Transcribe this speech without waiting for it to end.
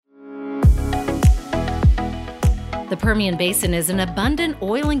The Permian Basin is an abundant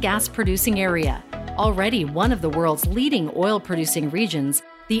oil and gas producing area. Already one of the world's leading oil producing regions,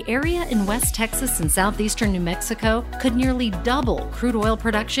 the area in West Texas and southeastern New Mexico could nearly double crude oil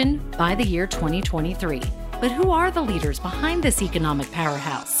production by the year 2023. But who are the leaders behind this economic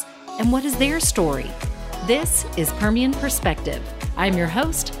powerhouse? And what is their story? This is Permian Perspective. I'm your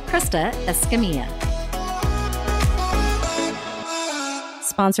host, Krista Escamilla.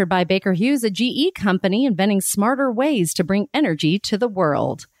 Sponsored by Baker Hughes, a GE company inventing smarter ways to bring energy to the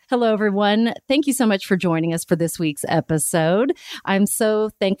world. Hello, everyone. Thank you so much for joining us for this week's episode. I'm so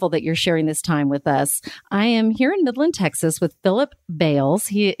thankful that you're sharing this time with us. I am here in Midland, Texas with Philip Bales.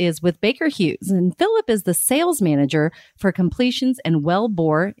 He is with Baker Hughes, and Philip is the sales manager for completions and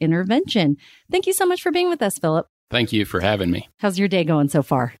wellbore intervention. Thank you so much for being with us, Philip. Thank you for having me. How's your day going so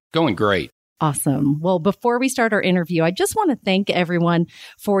far? Going great. Awesome. Well, before we start our interview, I just want to thank everyone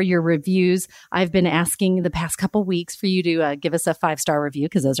for your reviews. I've been asking the past couple weeks for you to give us a 5-star review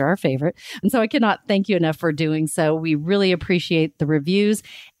because those are our favorite. And so I cannot thank you enough for doing so. We really appreciate the reviews.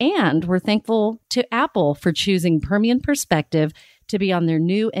 And we're thankful to Apple for choosing Permian Perspective to be on their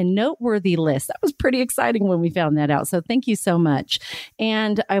new and noteworthy list. That was pretty exciting when we found that out. So thank you so much.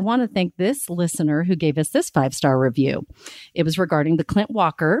 And I want to thank this listener who gave us this 5-star review. It was regarding the Clint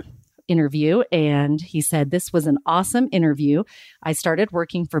Walker interview, and he said, "This was an awesome interview. I started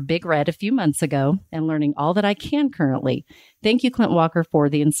working for Big Red a few months ago and learning all that I can currently. Thank you, Clint Walker, for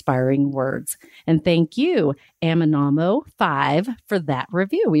the inspiring words. And thank you, Aminamo5, for that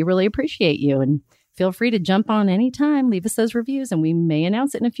review. We really appreciate you. And feel free to jump on anytime, leave us those reviews, and we may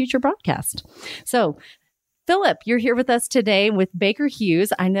announce it in a future broadcast." So, Philip, you're here with us today with Baker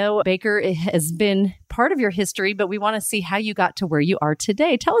Hughes. I know Baker has been part of your history, but we want to see how you got to where you are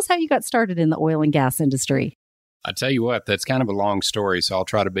today. Tell us how you got started in the oil and gas industry. I tell you what, that's kind of a long story, so I'll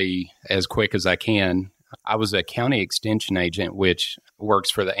try to be as quick as I can. I was a county extension agent, which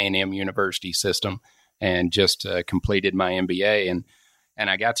works for the A&M University system, and just completed my MBA. And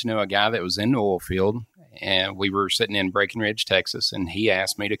I got to know a guy that was in the oil field, and we were sitting in Breckenridge, Texas, and he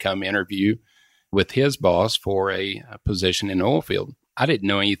asked me to come interview with his boss for a position in the oil field. I didn't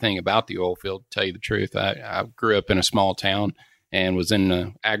know anything about the oil field, to tell you the truth. I grew up in a small town and was in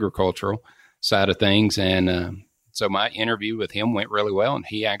the agricultural side of things. And so my interview with him went really well, and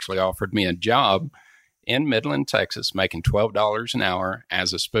he actually offered me a job in Midland, Texas, making $12 an hour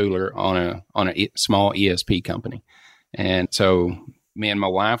as a spooler on a small ESP company. And so me and my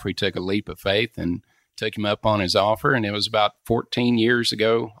wife, we took a leap of faith and took him up on his offer. And it was about 14 years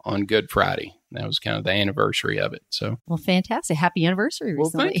ago on Good Friday. That was kind of the anniversary of it. So, well, fantastic. Happy anniversary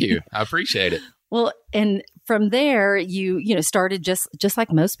recently. Well, thank you. I appreciate it. Well, and from there, you started just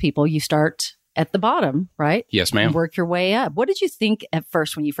like most people, you start at the bottom, right? Yes, ma'am. And work your way up. What did you think at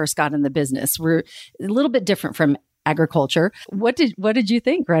first when you first got in the business? We're a little bit different from agriculture. What did you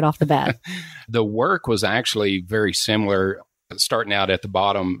think right off the bat? The work was actually very similar. Starting out at the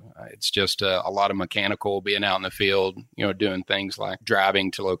bottom, it's just a lot of mechanical, being out in the field, doing things like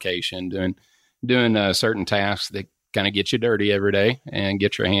driving to location, doing certain tasks that kind of get you dirty every day and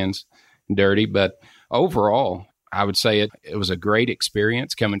get your hands dirty. But overall, I would say it was a great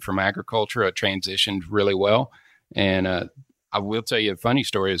experience coming from agriculture. It transitioned really well. And I will tell you a funny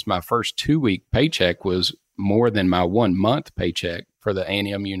story is my first 2-week paycheck was more than my 1-month paycheck for the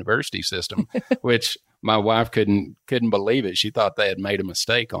A&M University system, which my wife couldn't believe it. She thought they had made a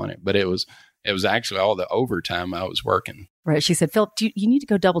mistake on it, but it was actually all the overtime I was working. Right. She said, "Phil, you need to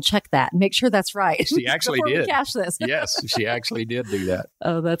go double check that and make sure that's right." She actually before did. We cash this. Yes, she actually did do that.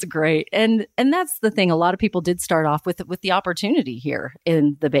 Oh, that's great. And that's the thing. A lot of people did start off with the opportunity here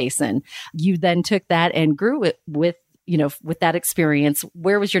in the basin. You then took that and grew it with that experience.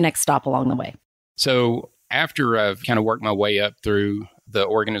 Where was your next stop along the way? So after I've kind of worked my way up through the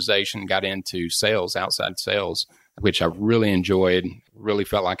organization, got into sales, outside sales, which I really enjoyed, really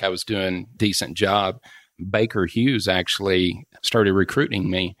felt like I was doing a decent job. Baker Hughes actually started recruiting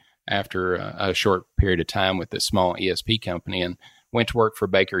me after a short period of time with this small ESP company, and went to work for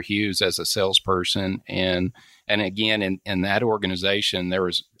Baker Hughes as a salesperson. And again, in that organization, there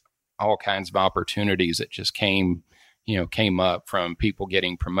was all kinds of opportunities that just came up from people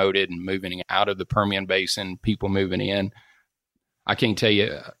getting promoted and moving out of the Permian Basin, people moving in. I can't tell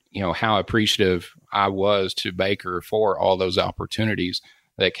you, how appreciative I was to Baker for all those opportunities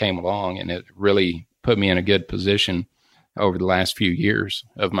that came along. And it really put me in a good position over the last few years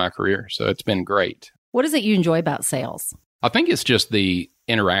of my career. So it's been great. What is it you enjoy about sales? I think it's just the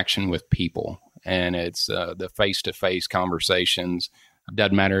interaction with people, and it's the face-to-face conversations. It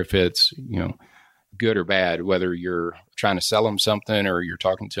doesn't matter if it's, good or bad, whether you're trying to sell them something or you're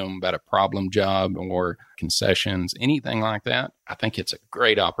talking to them about a problem job or concessions, anything like that. I think it's a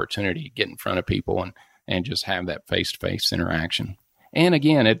great opportunity to get in front of people and just have that face-to-face interaction. And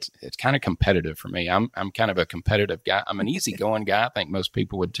again, it's kind of competitive for me. I'm kind of a competitive guy. I'm an easygoing guy. I think most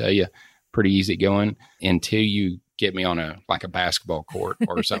people would tell you pretty easygoing until you get me on a basketball court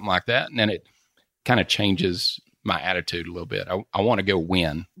or something like that. And then it kind of changes my attitude a little bit. I want to go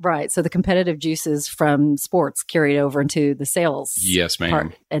win. Right. So the competitive juices from sports carried over into the sales yes, ma'am.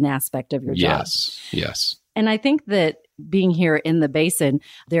 part and aspect of your job. Yes. And I think that being here in the basin,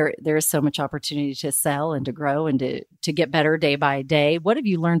 there is so much opportunity to sell and to grow and to get better day by day. What have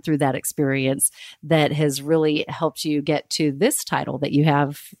you learned through that experience that has really helped you get to this title that you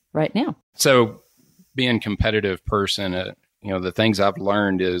have right now? So being a competitive person, the things I've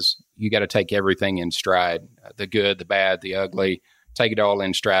learned is you got to take everything in stride, the good, the bad, the ugly, take it all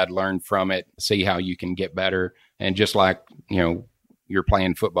in stride, learn from it, see how you can get better. And just like, you're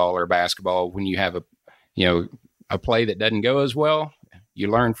playing football or basketball, when you have a play that doesn't go as well,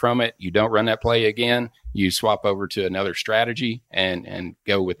 you learn from it. You don't run that play again. You swap over to another strategy and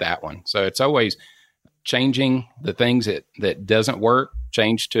go with that one. So it's always changing the things that doesn't work,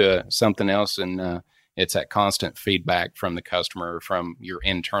 change to something else. And it's that constant feedback from the customer, from your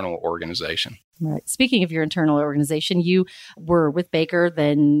internal organization. Right. Speaking of your internal organization, you were with Baker,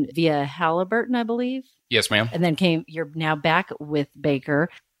 then via Halliburton, I believe. Yes, ma'am. And then you're now back with Baker.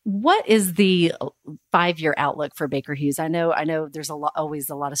 What is the 5-year outlook for Baker Hughes? I know there's always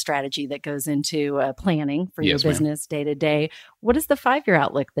a lot of strategy that goes into planning for your business day to day. What is the 5-year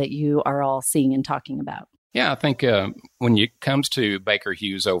outlook that you are all seeing and talking about? Yeah, I think when it comes to Baker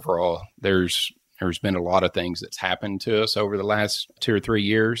Hughes overall, there's been a lot of things that's happened to us over the last 2 or 3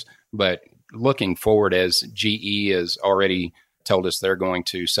 years. But looking forward, as GE has already told us they're going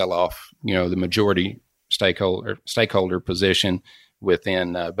to sell off, the majority stakeholder position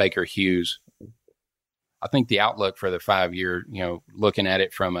within Baker Hughes, I think the outlook for the 5-year, looking at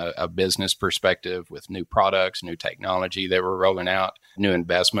it from a business perspective with new products, new technology that we're rolling out, new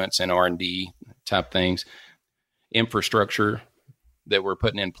investments in R&D type things, infrastructure that we're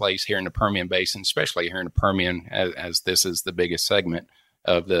putting in place here in the Permian Basin, especially here in the Permian, as this is the biggest segment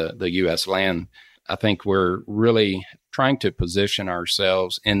of the U.S. land. I think we're really trying to position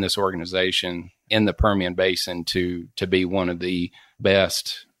ourselves in this organization in the Permian Basin to be one of the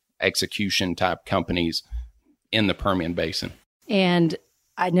best execution type companies in the Permian Basin. And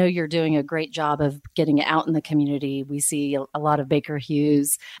I know you're doing a great job of getting it out in the community. We see a lot of Baker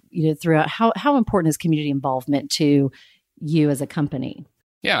Hughes, throughout. How important is community involvement to you as a company?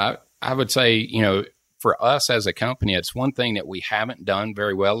 Yeah, I would say, for us as a company, it's one thing that we haven't done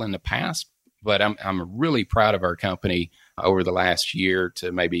very well in the past, but I'm really proud of our company over the last year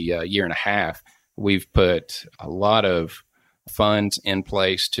to maybe a year and a half. We've put a lot of funds in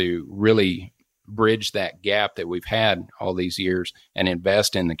place to really bridge that gap that we've had all these years and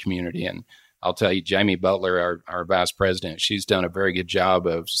invest in the community. And I'll tell you, Jamie Butler, our vice president, she's done a very good job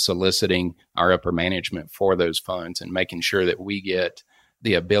of soliciting our upper management for those funds and making sure that we get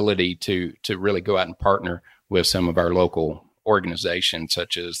the ability to really go out and partner with some of our local organizations,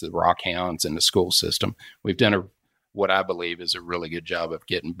 such as the Rockhounds and the school system. We've done what I believe is a really good job of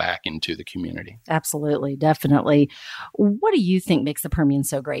getting back into the community. Absolutely. Definitely. What do you think makes the Permian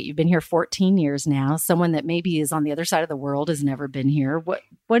so great? You've been here 14 years now. Someone that maybe is on the other side of the world has never been here.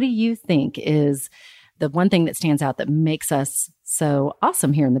 What do you think is the one thing that stands out that makes us so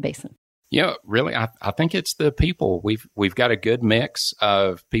awesome here in the basin? Yeah, really, I think it's the people. We've got a good mix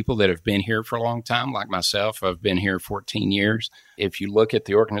of people that have been here for a long time, like myself. I've been here 14 years. If you look at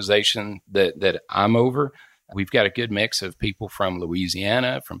the organization that I'm over, we've got a good mix of people from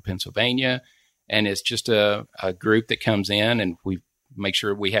Louisiana, from Pennsylvania, and it's just a group that comes in and we make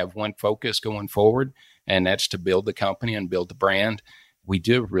sure we have one focus going forward, and that's to build the company and build the brand. We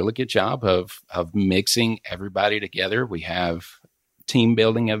do a really good job of mixing everybody together. We have team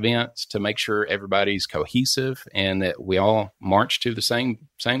building events to make sure everybody's cohesive and that we all march to the same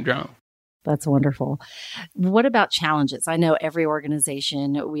drum. That's wonderful. What about challenges? I know every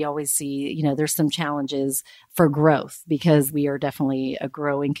organization, we always see, there's some challenges for growth because we are definitely a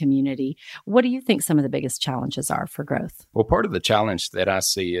growing community. What do you think some of the biggest challenges are for growth? Well, part of the challenge that I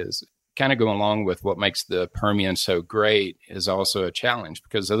see is kind of going along with what makes the Permian so great is also a challenge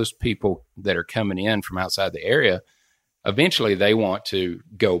because those people that are coming in from outside the area, eventually they want to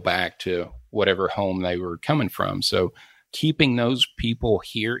go back to whatever home they were coming from. So keeping those people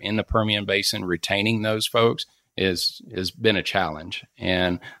here in the Permian Basin, retaining those folks has been a challenge.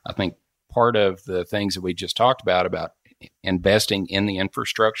 And I think part of the things that we just talked about investing in the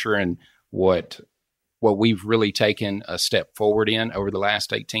infrastructure and what what we've really taken a step forward in over the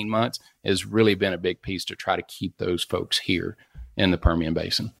last 18 months has really been a big piece to try to keep those folks here in the Permian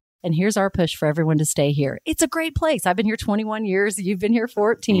Basin. And here's our push for everyone to stay here. It's a great place. I've been here 21 years. You've been here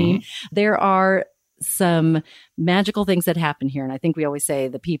 14. Mm-hmm. There are some magical things that happen here. And I think we always say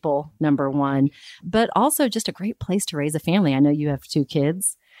the people, number one, but also just a great place to raise a family. I know you have 2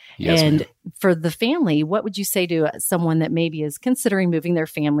 kids. Yes, and ma'am. For the family, what would you say to someone that maybe is considering moving their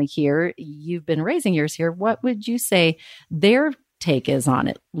family here? You've been raising yours here. What would you say their take is on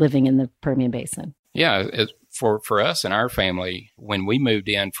it, living in the Permian Basin? Yeah, for us and our family, when we moved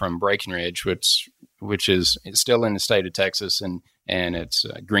in from Breckenridge, which is still in the state of Texas, and it's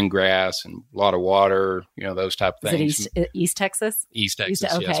green grass and a lot of water, those type of things. Is it East Texas? East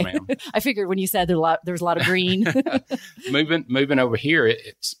Texas, okay. Yes, ma'am. I figured when you said there's a lot of green. Moving over here,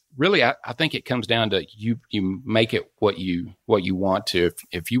 it's really, I think it comes down to you make it what you want to.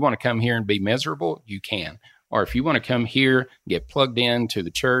 If you want to come here and be miserable, you can. Or if you want to come here, get plugged in to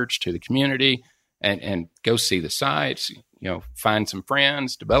the church, to the community, and go see the sites, find some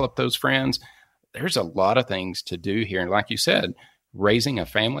friends, develop those friends. There's a lot of things to do here. And like you said, raising a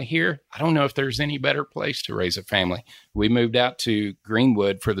family here, I don't know if there's any better place to raise a family. We moved out to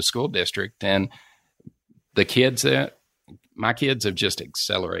Greenwood for the school district, and my kids have just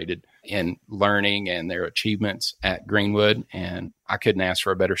accelerated in learning and their achievements at Greenwood, and I couldn't ask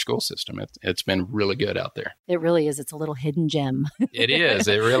for a better school system. It's been really good out there. It really is. It's a little hidden gem. It is.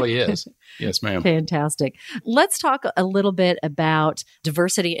 It really is. Yes, ma'am. Fantastic. Let's talk a little bit about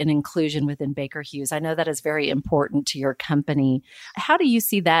diversity and inclusion within Baker Hughes. I know that is very important to your company. How do you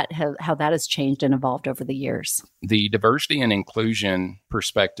see that, how that has changed and evolved over the years? The diversity and inclusion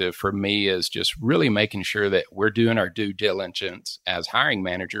perspective for me is just really making sure that we're doing our due diligence as hiring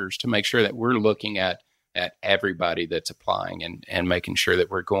managers to make sure that we're looking at everybody that's applying and making sure that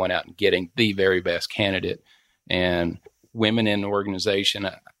we're going out and getting the very best candidate. And women in the organization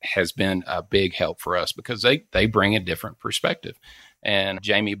has been a big help for us because they bring a different perspective. And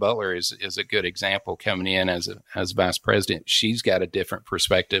Jamie Butler is a good example coming in as vice president. She's got a different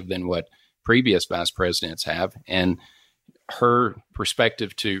perspective than what previous vice presidents have. And her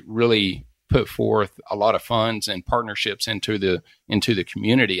perspective to really put forth a lot of funds and partnerships into the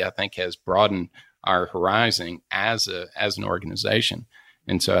community, I think has broadened our horizon as an organization.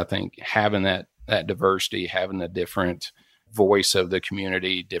 And so I think having that diversity, having the different voice of the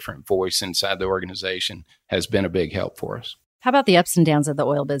community, different voice inside the organization has been a big help for us. How about the ups and downs of the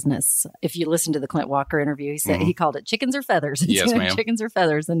oil business? If you listen to the Clint Walker interview, he said he called it chickens or feathers. Yes, ma'am. Chickens or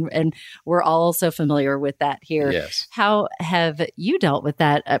feathers. And we're all also familiar with that here. Yes. How have you dealt with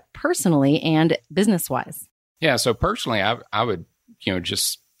that personally and business-wise? Yeah. So personally, I would,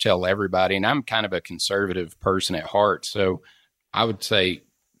 just tell everybody, and I'm kind of a conservative person at heart. So I would say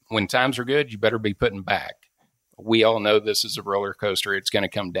when times are good, you better be putting back. We all know this is a roller coaster. It's going to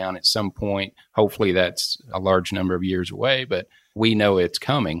come down at some point. Hopefully that's a large number of years away, but we know it's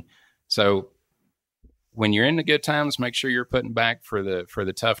coming. So when you're in the good times, make sure you're putting back for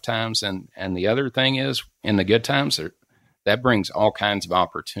the tough times. And the other thing is, in the good times, that brings all kinds of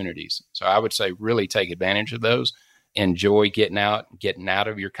opportunities. So I would say really take advantage of those. Enjoy getting out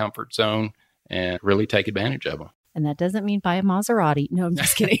of your comfort zone, and really take advantage of them. And that doesn't mean buy a Maserati. No, I'm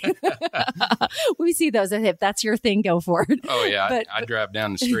just kidding. We see those. If that's your thing, go for it. Oh, yeah. I drive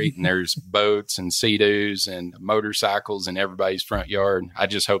down the street and there's boats and Sea-Doos and motorcycles in everybody's front yard. I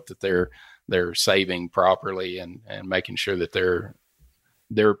just hope that they're saving properly and making sure that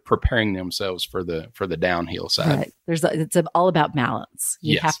they're preparing themselves for the downhill side. Right. It's all about balance.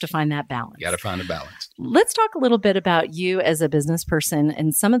 You have to find that balance. You got to find a balance. Let's talk a little bit about you as a business person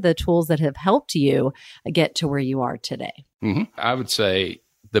and some of the tools that have helped you get to where you are today. Mm-hmm. I would say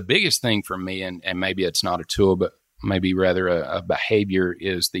the biggest thing for me, and maybe it's not a tool, but maybe rather a behavior,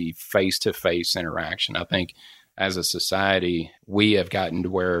 is the face-to-face interaction. I think as a society, we have gotten to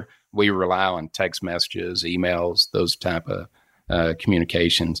where we rely on text messages, emails, those type of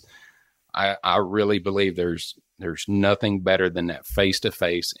communications. I really believe there's nothing better than that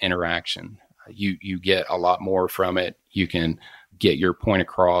face-to-face interaction. You get a lot more from it. You can get your point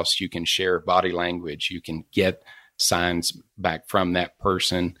across. You can share body language. You can get signs back from that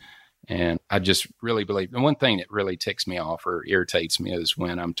person. And I just really believe, the one thing that really ticks me off or irritates me is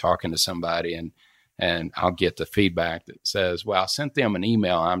when I'm talking to somebody and I'll get the feedback that says, well, I sent them an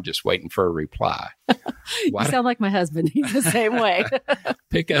email. I'm just waiting for a reply. You sound like my husband. He's the same way.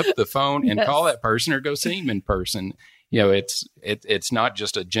 Pick up the phone and call that person or go see him in person. It's not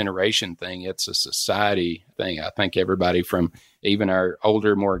just a generation thing. It's a society thing. I think everybody from even our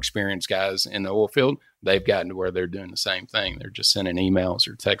older, more experienced guys in the oil field, they've gotten to where they're doing the same thing. They're just sending emails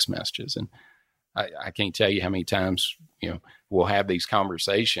or text messages. And I can't tell you how many times, we'll have these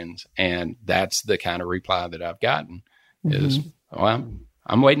conversations, and that's the kind of reply that I've gotten is,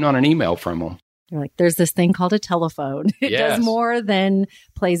 I'm waiting on an email from them. You're like, there's this thing called a telephone. It does more than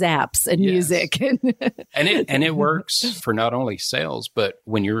plays apps and music. and it works for not only sales, but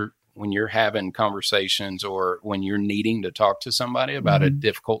when you're having conversations or when you're needing to talk to somebody about a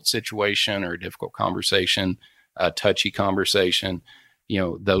difficult situation or a difficult conversation, a touchy conversation,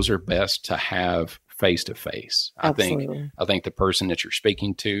 those are best to have face to face. I think the person that you're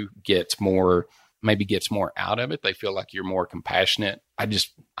speaking to gets more out of it. They feel like you're more compassionate.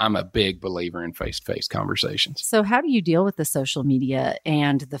 I'm a big believer in face-to-face conversations. So how do you deal with the social media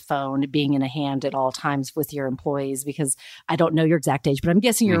and the phone being in a hand at all times with your employees? Because I don't know your exact age, but I'm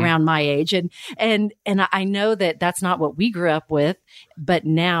guessing you're around my age. And I know that that's not what we grew up with, but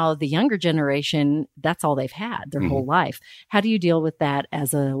now the younger generation, that's all they've had their whole life. How do you deal with that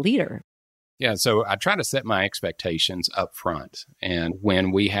as a leader? Yeah, so I try to set my expectations up front. And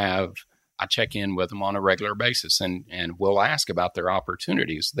when I check in with them on a regular basis and we'll ask about their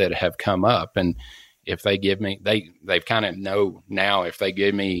opportunities that have come up. And if they give me, they've kind of know now, if they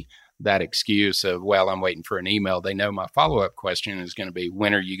give me that excuse of, well, I'm waiting for an email, they know my follow-up question is going to be,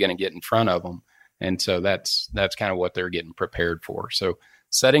 when are you going to get in front of them? And so that's kind of what they're getting prepared for. So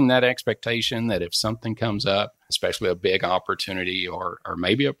setting that expectation that if something comes up, especially a big opportunity or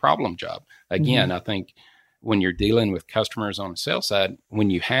maybe a problem job, again, I think when you're dealing with customers on the sales side, when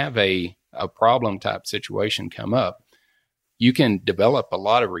you have a problem type situation come up, you can develop a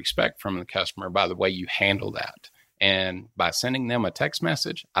lot of respect from the customer by the way you handle that. And by sending them a text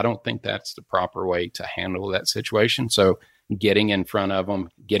message, I don't think that's the proper way to handle that situation. So getting in front of them,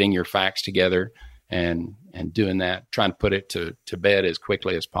 getting your facts together and doing that, trying to put it to bed as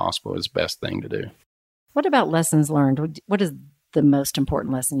quickly as possible is the best thing to do. What about lessons learned? What is the most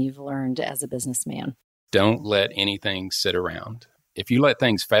important lesson you've learned as a businessman? Don't let anything sit around. If you let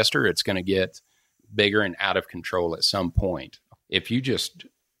things fester, it's going to get bigger and out of control at some point.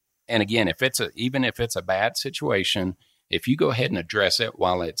 And again, even if it's a bad situation, if you go ahead and address it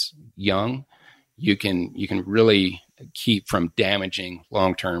while it's young, you can really keep from damaging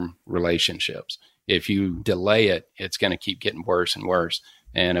long-term relationships. If you delay it, it's going to keep getting worse and worse.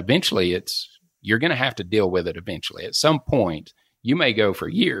 And eventually you're going to have to deal with it eventually. At some point, you may go for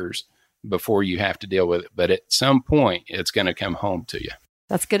years before you have to deal with it, but at some point, it's going to come home to you.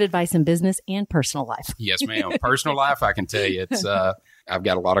 That's good advice in business and personal life. Yes, ma'am. Personal life, I can tell you, I've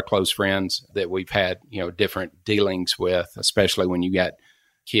got a lot of close friends that we've had, different dealings with, especially when you got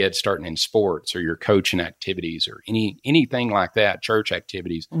kids starting in sports or your coaching activities or anything like that, church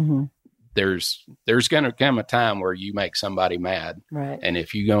activities. There's going to come a time where you make somebody mad. Right. And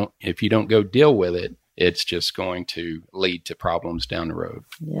if you don't go deal with it, it's just going to lead to problems down the road.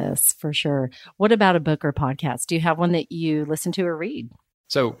 Yes, for sure. What about a book or podcast? Do you have one that you listen to or read?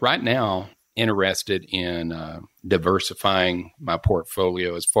 So right now, interested in diversifying my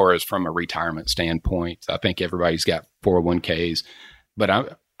portfolio as far as from a retirement standpoint. I think everybody's got 401ks, but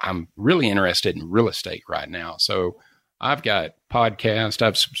I'm really interested in real estate right now. So I've got podcasts.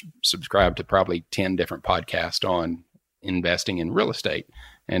 I've subscribed to probably 10 different podcasts on investing in real estate.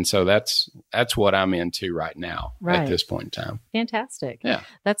 And so that's what I'm into right now at this point in time. Fantastic. Yeah.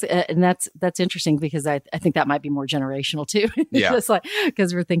 That's interesting because I think that might be more generational too. Yeah. Just like,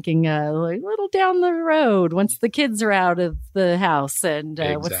 because we're thinking a little down the road once the kids are out of the house and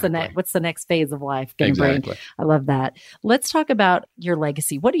exactly. what's the next phase of life going to bring. I love that. Let's talk about your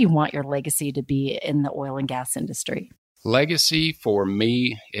legacy. What do you want your legacy to be in the oil and gas industry? Legacy for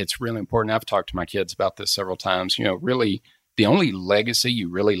me, it's really important. I've talked to my kids about this several times. Really, the only legacy you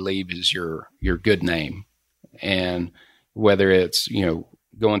really leave is your good name. And whether it's,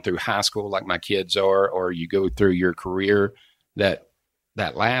 going through high school like my kids are, or you go through your career, that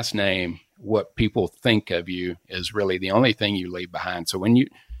last name, what people think of you is really the only thing you leave behind. So when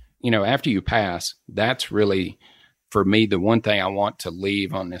after you pass, that's really, for me, the one thing I want to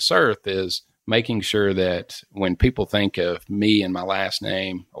leave on this earth is making sure that when people think of me and my last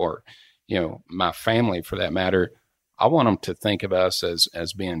name or, my family for that matter, I want them to think of us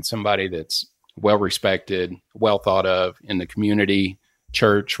as being somebody that's well respected, well thought of in the community,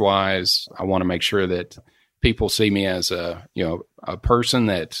 church wise. I want to make sure that people see me as a person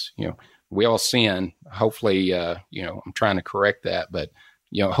that, we all sin. Hopefully, I'm trying to correct that, but,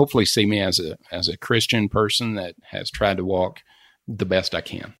 hopefully see me as a Christian person that has tried to walk the best I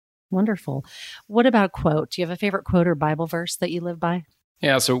can. Wonderful. What about a quote? Do you have a favorite quote or Bible verse that you live by?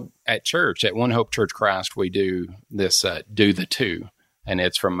 Yeah, so at church, at One Hope Church Christ, we do this do the two, and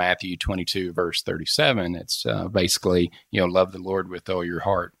it's from Matthew 22, verse 37. It's basically, love the Lord with all your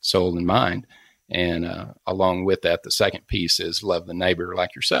heart, soul, and mind. And along with that, the second piece is love the neighbor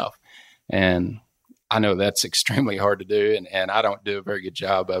like yourself. And I know that's extremely hard to do, and I don't do a very good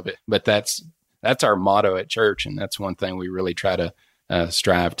job of it. But that's our motto at church, and that's one thing we really try to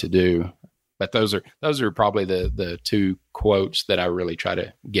strive to do. But those are probably the two quotes that I really try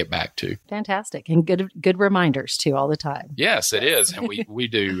to get back to. Fantastic. And good reminders too all the time. Yes, it is. And we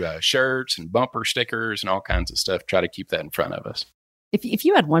do shirts and bumper stickers and all kinds of stuff, try to keep that in front of us. If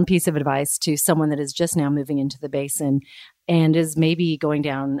you had one piece of advice to someone that is just now moving into the basin and is maybe going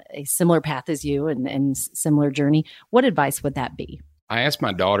down a similar path as you and similar journey, what advice would that be? I asked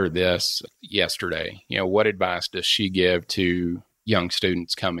my daughter this yesterday. What advice does she give to young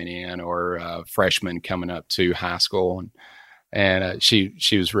students coming in or freshmen coming up to high school? And she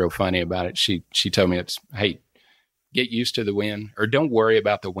was real funny about it. She told me hey, get used to the wind, or don't worry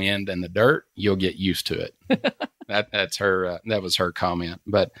about the wind and the dirt. You'll get used to it. That's her. That was her comment.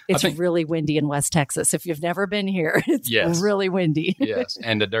 But it's really windy in West Texas. If you've never been here, it's really windy. Yes,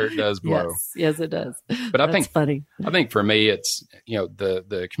 and the dirt does blow. Yes, it does. But I think funny. I think for me, it's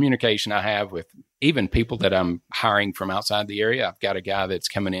the communication I have with even people that I'm hiring from outside the area. I've got a guy that's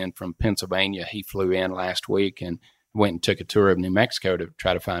coming in from Pennsylvania. He flew in last week and went and took a tour of New Mexico to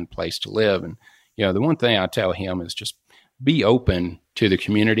try to find a place to live. And the one thing I tell him is just be open to the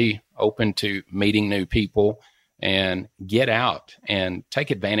community, open to meeting new people, and get out and take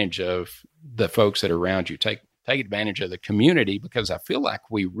advantage of the folks that are around you. Take advantage of the community, because I feel like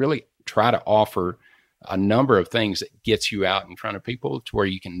we really try to offer a number of things that gets you out in front of people to where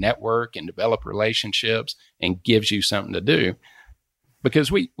you can network and develop relationships and gives you something to do.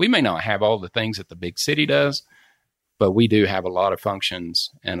 Because we may not have all the things that the big city does, but we do have a lot of functions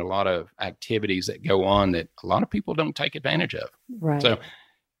and a lot of activities that go on that a lot of people don't take advantage of. Right. So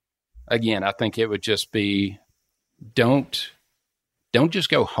again, I think it would just be, don't just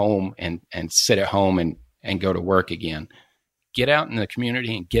go home and sit at home and go to work again. Get out in the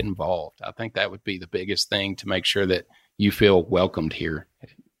community and get involved. I think that would be the biggest thing to make sure that you feel welcomed here.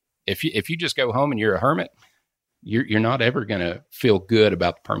 If you just go home and you're a hermit, you're not ever going to feel good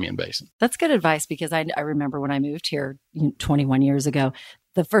about the Permian Basin. That's good advice, because I remember when I moved here 21 years ago,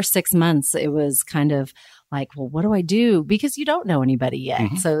 the first 6 months, it was kind of like, well, what do I do? Because you don't know anybody yet.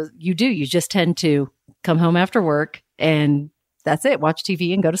 Mm-hmm. So you just tend to come home after work and that's it. Watch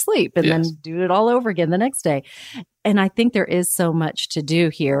TV and go to sleep and then do it all over again the next day. And I think there is so much to do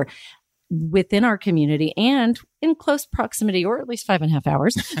here within our community and in close proximity, or at least 5.5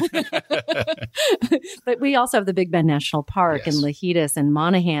 hours. But we also have the Big Bend National Park and Lajitas and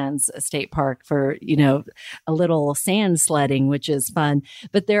Monahans State Park for, a little sand sledding, which is fun.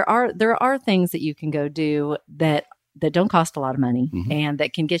 But there are things that you can go do that don't cost a lot of money and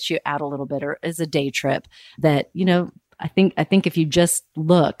that can get you out a little bit, or as a day trip that, I think if you just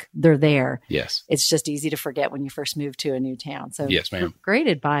look, they're there. Yes. It's just easy to forget when you first move to a new town. So yes, ma'am. Great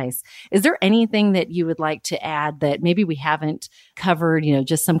advice. Is there anything that you would like to add that maybe we haven't covered,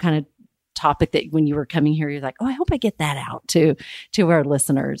 just some kind of topic that when you were coming here, you're like, oh, I hope I get that out to our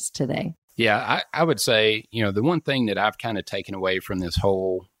listeners today? Yeah, I would say, the one thing that I've kind of taken away from this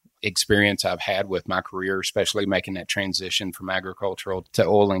whole experience I've had with my career, especially making that transition from agricultural to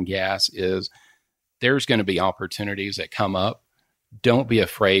oil and gas, is there's going to be opportunities that come up. Don't be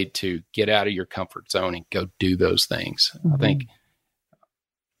afraid to get out of your comfort zone and go do those things. I think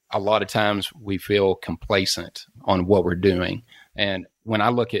a lot of times we feel complacent on what we're doing. And when I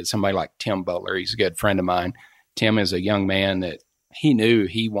look at somebody like Tim Butler, he's a good friend of mine. Tim is a young man that he knew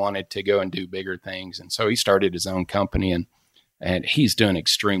he wanted to go and do bigger things. And so he started his own company and he's doing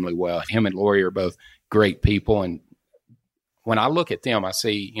extremely well. Him and Lori are both great people. And when I look at them, I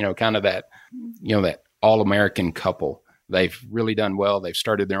see, kind of that, that all-American couple. They've really done well. They've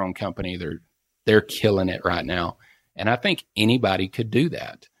started their own company. They're killing it right now. And I think anybody could do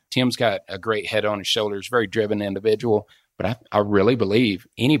that. Tim's got a great head on his shoulders, very driven individual, but I really believe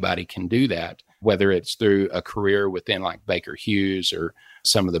anybody can do that, whether it's through a career within like Baker Hughes or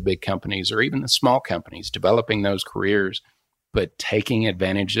some of the big companies or even the small companies, developing those careers, but taking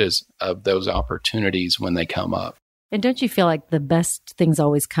advantages of those opportunities when they come up. And don't you feel like the best things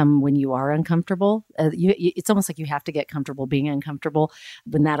always come when you are uncomfortable? It's almost like you have to get comfortable being uncomfortable.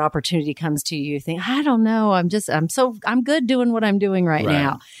 When that opportunity comes to you, you think, I don't know, I'm good doing what I'm doing right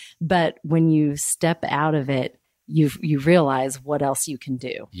now. But when you step out of it, you realize what else you can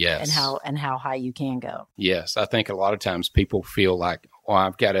do. Yes. And how high you can go. Yes. I think a lot of times people feel like,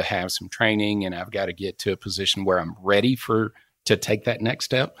 I've got to have some training and I've got to get to a position where I'm ready to take that next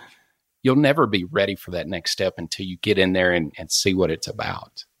step. You'll never be ready for that next step until you get in there and see what it's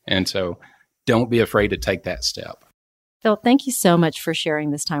about. And so don't be afraid to take that step. Phil, thank you so much for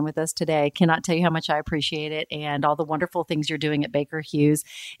sharing this time with us today. I cannot tell you how much I appreciate it and all the wonderful things you're doing at Baker Hughes.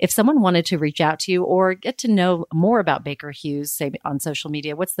 If someone wanted to reach out to you or get to know more about Baker Hughes, say on social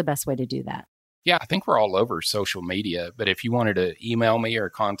media, what's the best way to do that? Yeah, I think we're all over social media, but if you wanted to email me or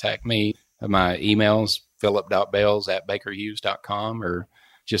contact me, my email's philip.bales@bakerhughes.com, or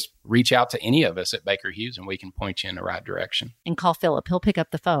just reach out to any of us at Baker Hughes and we can point you in the right direction. And call Philip. He'll pick up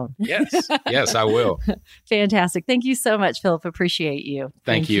the phone. Yes. Yes, I will. Fantastic. Thank you so much, Philip. Appreciate you.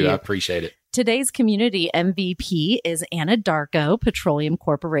 Thank you. I appreciate it. Today's community MVP is Anadarko Petroleum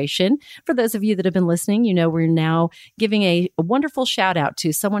Corporation. For those of you that have been listening, you know we're now giving a wonderful shout out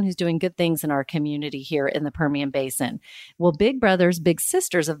to someone who's doing good things in our community here in the Permian Basin. Well, Big Brothers, Big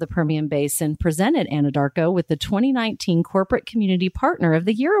Sisters of the Permian Basin presented Anadarko with the 2019 Corporate Community Partner of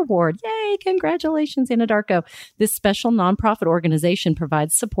the Year Award. Yay! Congratulations, Anadarko. This special nonprofit organization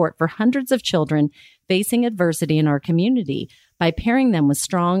provides support for hundreds of children facing adversity in our community by pairing them with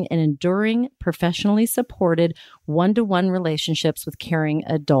strong and enduring, professionally supported one-to-one relationships with caring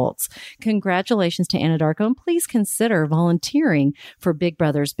adults. Congratulations to Anadarko, and please consider volunteering for Big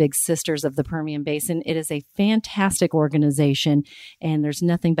Brothers, Big Sisters of the Permian Basin. It is a fantastic organization, and there's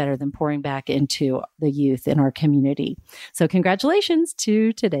nothing better than pouring back into the youth in our community. So congratulations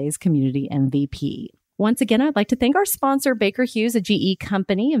to today's community MVP. Once again, I'd like to thank our sponsor, Baker Hughes, a GE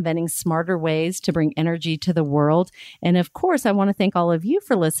company inventing smarter ways to bring energy to the world. And of course, I want to thank all of you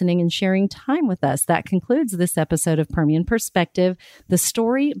for listening and sharing time with us. That concludes this episode of Permian Perspective, the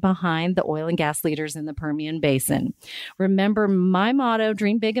story behind the oil and gas leaders in the Permian Basin. Remember my motto,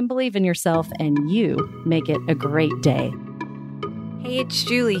 dream big and believe in yourself, and you make it a great day. Hey, it's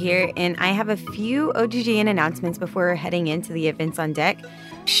Julie here, and I have a few OGGN announcements before we're heading into the events on deck.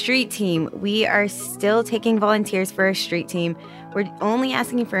 Street Team, we are still taking volunteers for our street team. We're only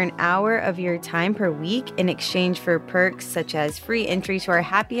asking for an hour of your time per week in exchange for perks such as free entry to our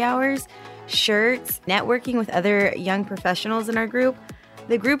happy hours, shirts, networking with other young professionals in our group.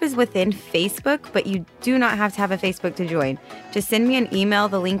 The group is within Facebook, but you do not have to have a Facebook to join. Just send me an email.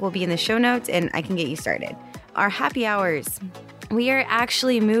 The link will be in the show notes, and I can get you started. Our happy hours. We are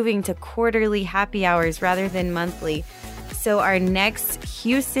actually moving to quarterly happy hours rather than monthly. So our next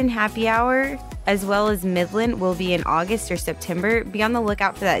Houston happy hour, as well as Midland, will be in August or September. Be on the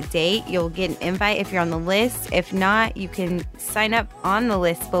lookout for that date. You'll get an invite if you're on the list. If not, you can sign up on the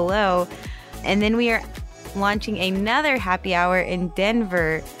list below. And then we are launching another happy hour in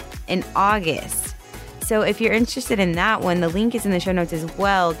Denver in August. So if you're interested in that one, the link is in the show notes as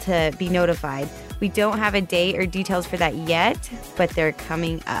well to be notified. We don't have a date or details for that yet, but they're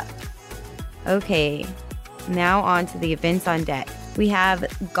coming up. Okay. Now on to the events on deck. We have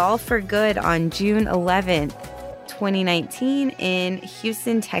Golf for Good on June 11th, 2019 in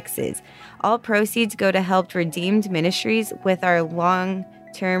Houston, Texas. All proceeds go to help Redeemed Ministries with our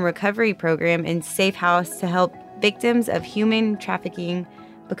long-term recovery program and Safe House to help victims of human trafficking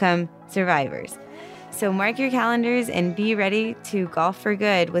become survivors. So mark your calendars and be ready to golf for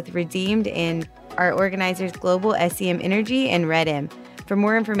good with Redeemed and our organizers Global SEM Energy and RedM. For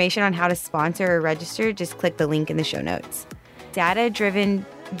more information on how to sponsor or register, just click the link in the show notes. Data Driven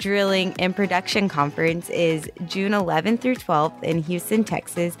Drilling and Production Conference is June 11th through 12th in Houston,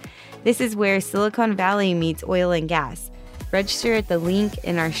 Texas. This is where Silicon Valley meets oil and gas. Register at the link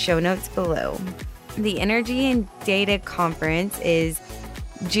in our show notes below. The Energy and Data Conference is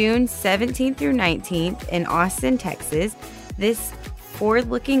June 17th through 19th in Austin, Texas. This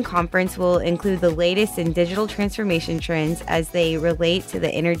forward-looking conference will include the latest in digital transformation trends as they relate to the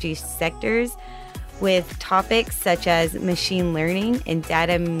energy sectors, with topics such as machine learning and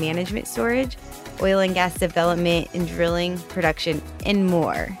data management storage, oil and gas development and drilling, production, and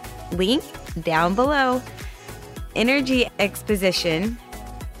more. Link down below. Energy Exposition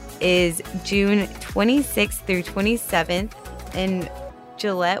is June 26th through 27th in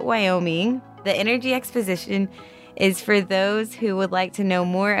Gillette, Wyoming. The Energy Exposition is for those who would like to know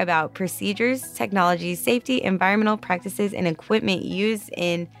more about procedures, technologies, safety, environmental practices, and equipment used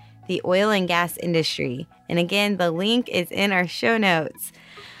in the oil and gas industry. And again, the link is in our show notes.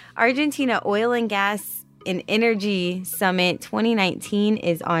 Argentina Oil and Gas and Energy Summit 2019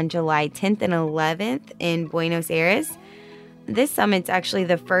 is on July 10th and 11th in Buenos Aires. This summit's actually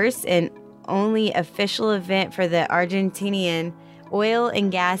the first and only official event for the Argentinian oil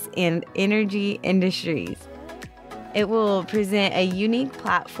and gas and energy industries. It will present a unique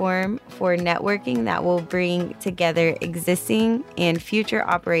platform for networking that will bring together existing and future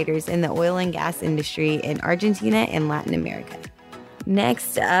operators in the oil and gas industry in Argentina and Latin America.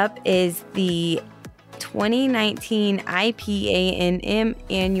 Next up is the 2019 IPANM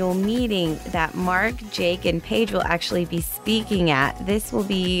annual meeting that Mark, Jake, and Paige will actually be speaking at. This will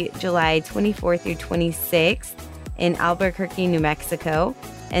be July 24th through 26th in Albuquerque, New Mexico.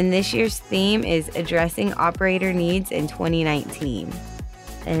 And this year's theme is addressing operator needs in 2019.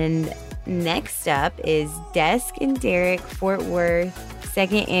 And next up is Desk and Derrick Fort Worth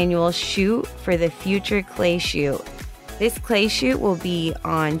second annual Shoot for the Future Clay Shoot. This clay shoot will be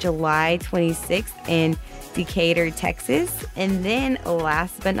on July 26th in Decatur, Texas. And then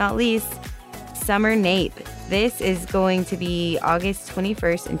last but not least, Summer NAPE. This is going to be August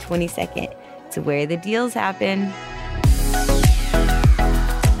 21st and 22nd. To where the deals happen.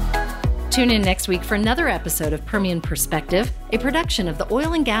 Tune in next week for another episode of Permian Perspective, a production of the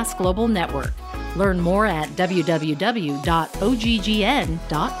Oil and Gas Global Network. Learn more at www.oggn.com.